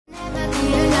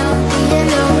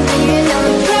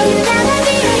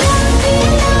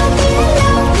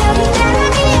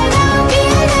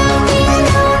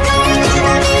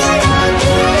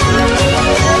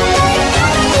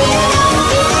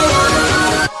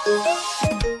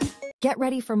Get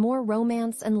ready for more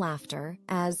romance and laughter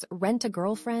as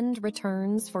Rent-a-Girlfriend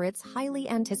returns for its highly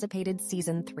anticipated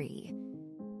Season 3.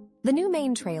 The new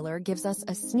main trailer gives us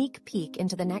a sneak peek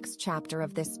into the next chapter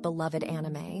of this beloved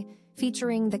anime,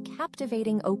 featuring the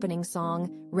captivating opening song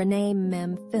Renee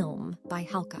Mem Film by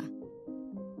Halka.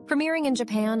 Premiering in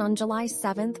Japan on July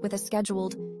 7th with a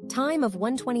scheduled time of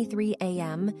 1:23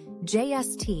 AM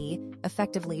JST,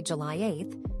 effectively July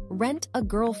 8th,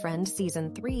 Rent-a-Girlfriend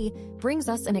Season 3 brings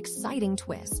us an exciting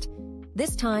twist.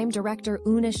 This time, director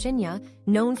Une Shinya,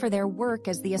 known for their work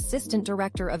as the assistant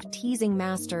director of Teasing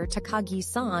Master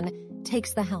Takagi-san,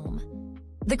 takes the helm.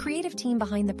 The creative team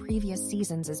behind the previous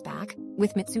seasons is back,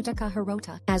 with Mitsutaka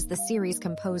Hirota as the series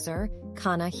composer,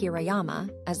 Kana Hirayama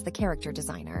as the character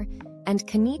designer, and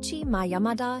Kenichi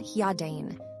Mayamada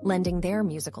Hyadane lending their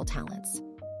musical talents.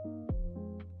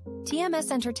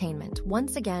 TMS Entertainment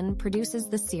once again produces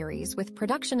the series with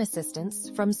production assistance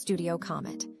from Studio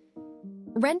Comet.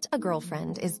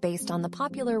 Rent-a-Girlfriend is based on the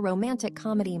popular romantic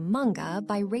comedy manga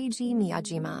by Reiji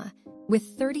Miyajima.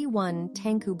 With 31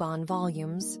 tankobon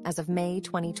volumes as of May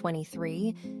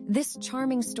 2023, this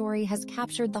charming story has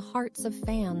captured the hearts of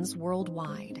fans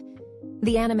worldwide.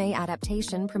 The anime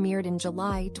adaptation premiered in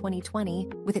July 2020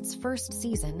 with its first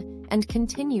season and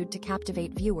continued to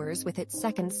captivate viewers with its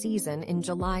second season in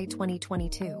July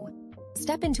 2022.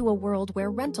 Step into a world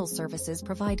where rental services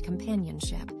provide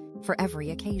companionship for every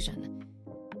occasion.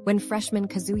 When freshman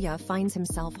Kazuya finds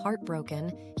himself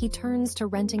heartbroken, he turns to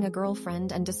renting a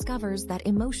girlfriend and discovers that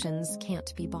emotions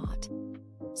can't be bought.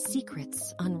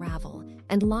 Secrets unravel,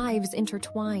 and lives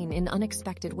intertwine in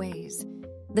unexpected ways.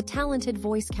 The talented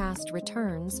voice cast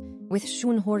returns, with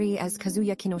Shunhori as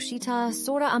Kazuya Kinoshita,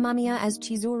 Sora Amamiya as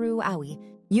Chizuru Aoi,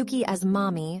 Yuki as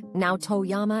Mami, Naoto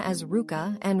Yama as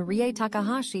Ruka, and Rie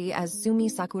Takahashi as Sumi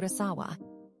Sakurasawa.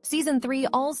 Season 3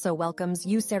 also welcomes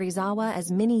Yu Serizawa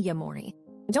as Mini Yamori.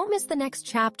 Don't miss the next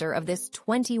chapter of this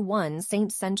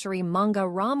 21st century manga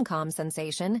rom-com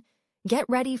sensation. Get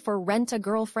ready for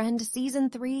Rent-a-Girlfriend Season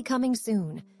 3 coming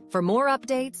soon. For more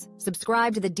updates,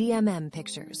 subscribe to the DMM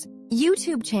Pictures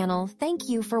YouTube channel. Thank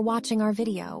you for watching our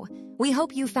video. We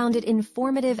hope you found it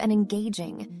informative and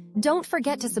engaging. Don't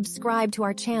forget to subscribe to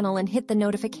our channel and hit the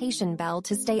notification bell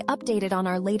to stay updated on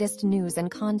our latest news and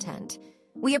content.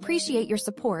 We appreciate your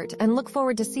support and look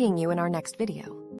forward to seeing you in our next video.